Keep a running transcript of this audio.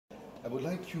I would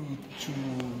like you to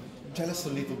tell us a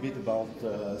little bit about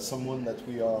someone that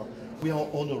we are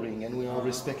honoring and we are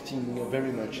respecting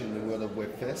very much in the world of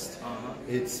LAwebfest.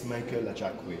 It's Michael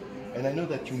Ajakwe. And I know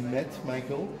that you met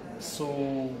Michael,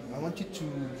 so I wanted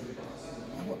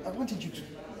you to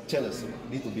tell us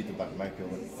a little bit about Michael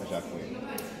Ajakwe.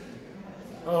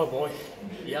 Oh boy,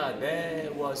 yeah,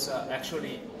 that was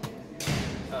actually,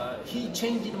 he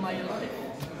changed my life.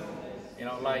 You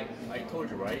know, like I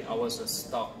told you, right? I was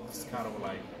stuck, kind of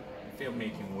like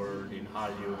filmmaking world in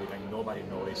Hollywood, like nobody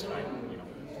noticed, like, you know,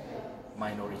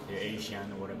 minority,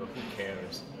 Asian, whatever, who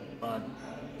cares? But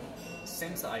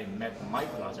since I met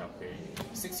Michael Ajakwe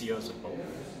 6 years ago,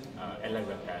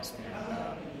 LAwebfest,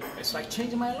 and it's like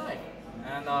changed my life.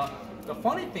 And the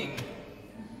funny thing,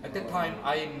 at that time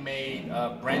I made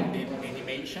branded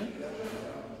animation,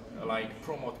 like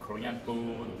promote Korean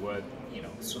food with, you know,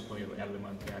 superhero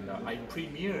element, and I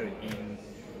premiered in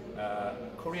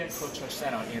Korean Culture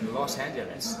Center in Los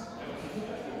Angeles.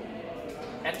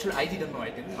 Actually, I didn't know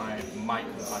at the time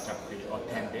Michael Ajakwe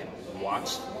attended,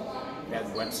 watched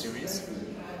that web series.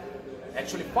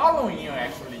 Actually, following year,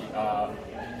 actually,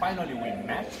 finally we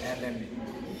met, and then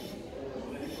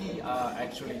he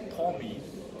actually told me,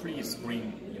 please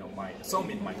bring, you know,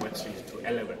 submit my web series to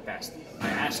LAwebfest. I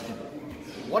asked him,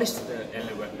 what is the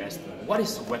LAwebfest? What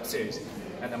is the web series?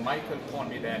 And then Michael told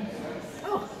me that,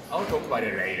 oh, I'll talk about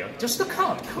it later. Just to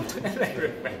come to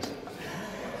LAwebfest.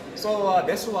 So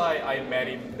that's why I met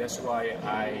him. That's why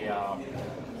I,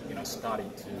 you know,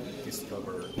 started to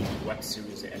discover web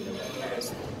series at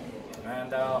LAwebfest.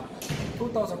 And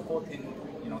 2014,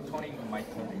 you know, turning my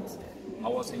 20s, I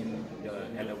was in the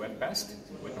LAwebfest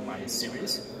with my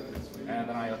series, and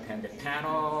then I attended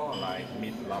panel, like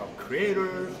meet a lot of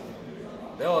creators.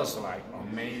 That was like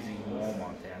amazing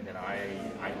moment, and then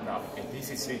I thought, okay, this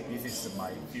is it. This is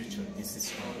my future. This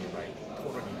is going to be like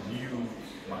totally new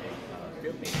my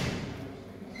filmmaking.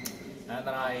 And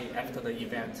then after the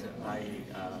event, I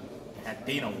had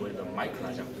dinner with Michael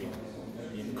Ajakwe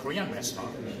in Korean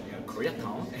restaurant in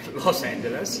Koreatown in Los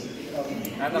Angeles,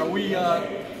 and then we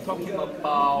talking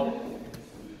about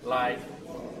like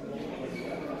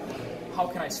how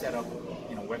can I set up,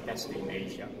 you know, webcast in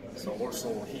Asia. So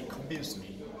also he convinced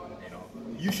me, you know,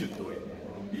 you should do it.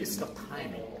 It's the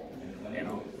timing, you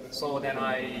know. So then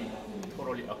I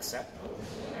totally accept.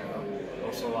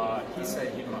 Also he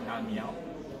said he's gonna help me out.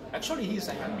 Actually, he's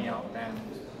gonna help me out, and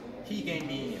he gave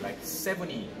me like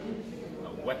 70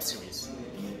 web series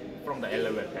from the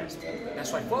LAwebfest.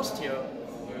 That's why first year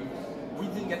we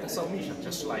didn't get the submission,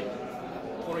 just like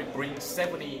totally bring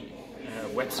 70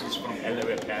 web series from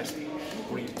LAwebfest,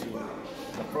 bring to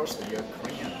the first year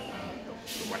Korean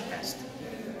webfest.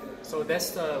 So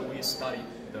that's we started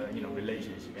the, you know,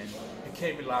 relationship and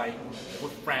became like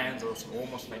good friends, or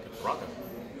almost like a brother.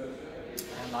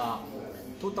 And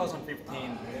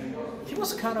 2015, he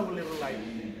was kind of a little like,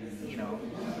 you know,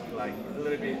 like a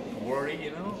little bit worried,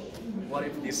 you know, what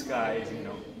if this guy, you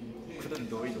know, couldn't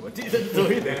do it or didn't do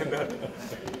it. And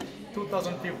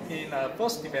 2015,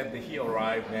 first event, he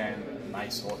arrived and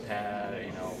nice hotel,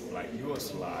 you know, like he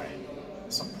was like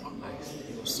surprised,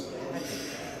 he was so happy.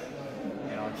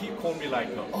 You know, he called me like,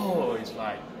 oh, it's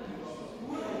like,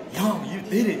 Young, you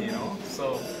did it, you know.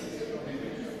 So,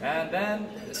 and then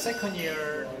the second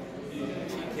year, he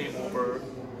came over.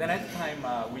 Then at the time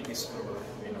we discovered,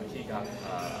 you know, he got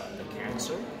the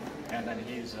cancer, and then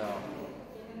he's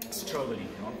struggling,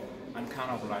 you know. I'm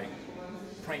kind of like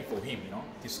praying for him, you know,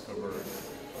 discover,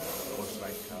 was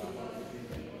like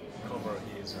cover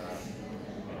his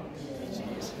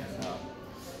disease,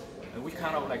 and we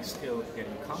kind of like still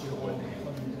getting comfortable with him.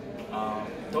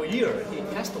 The year he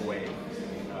passed away,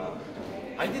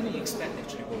 I didn't expect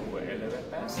actually go to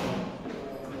LAwebfest,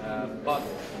 but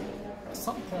at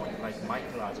some point, like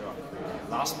Michael Ajakwe,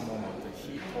 last moment,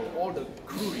 he told all the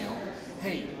crew, you know,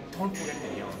 hey, don't forget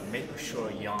the Young, make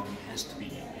sure Young has to be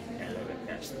in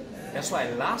LAwebfest. That's why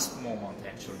last moment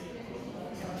actually,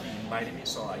 you know, he invited me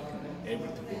so I could able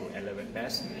to go to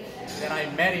LAwebfest. Then I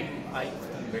met him, I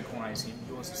couldn't recognize him,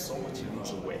 he was so much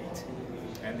lose weight,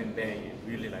 and then they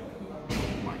really like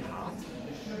broke my heart.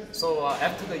 So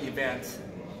after the event,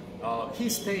 he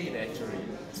stayed actually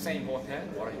same hotel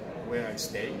where I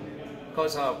stayed,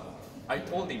 because I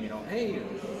told him, you know, hey,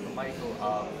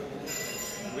 Michael,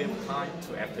 we have time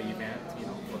to after event, you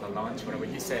know, for the lunch, whatever.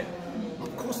 He said,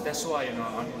 of course, that's why, you know,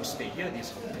 I'm going to stay here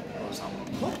this hotel because I'm going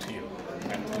to talk to you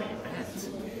after the event.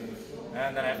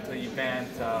 And then after the event,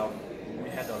 we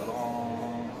had a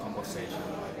long conversation,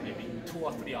 like maybe 2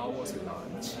 or 3 hours at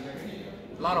lunch.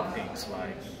 A lot of things,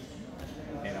 like,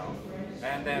 you know.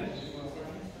 And then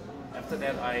after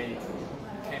that, I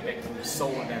came back to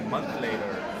Seoul, and a month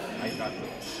later, I got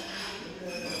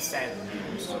the sad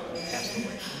news, passed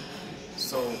away.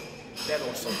 So that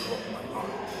also broke my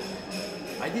heart.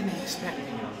 I didn't expect, he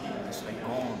was like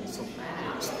gone so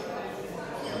fast.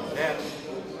 Then,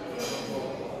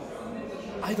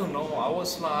 I don't know,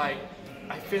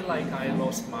 I feel like I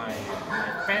lost my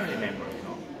family member,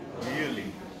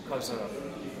 really, because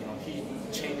he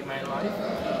changed my life,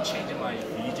 he changed my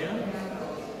vision.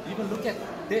 Even look at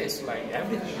this, like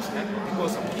everything is happening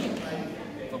because of him.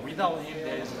 But without him,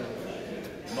 there is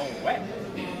no way.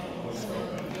 So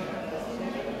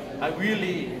I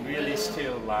really, really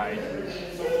still like,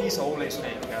 he's always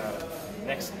like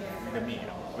next to me,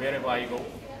 wherever I go,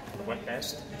 the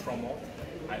WebFest, promote,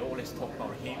 I always talk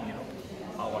about him,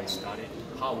 how I started,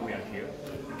 how we are here,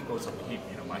 because of him,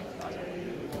 Michael Ajakwe.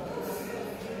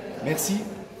 Merci.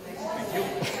 Thank you.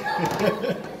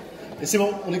 Et c'est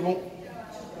bon, on est bon.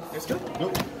 It's good? No.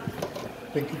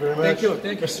 Thank you very much.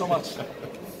 Thank you so much.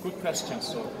 Good question,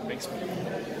 so it makes me.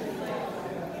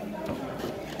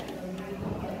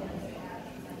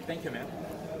 Thank you, man.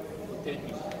 Thank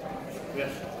you. Yeah.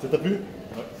 Ça t'a plu?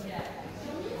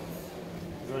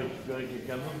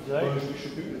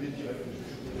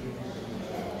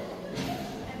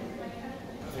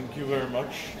 Thank you very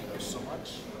much. Thank you so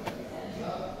much.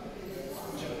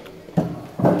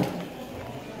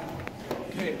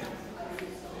 Okay.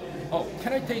 Oh,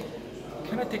 can I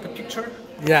take a picture?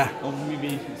 Yeah. Of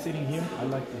me sitting here. I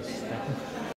like this.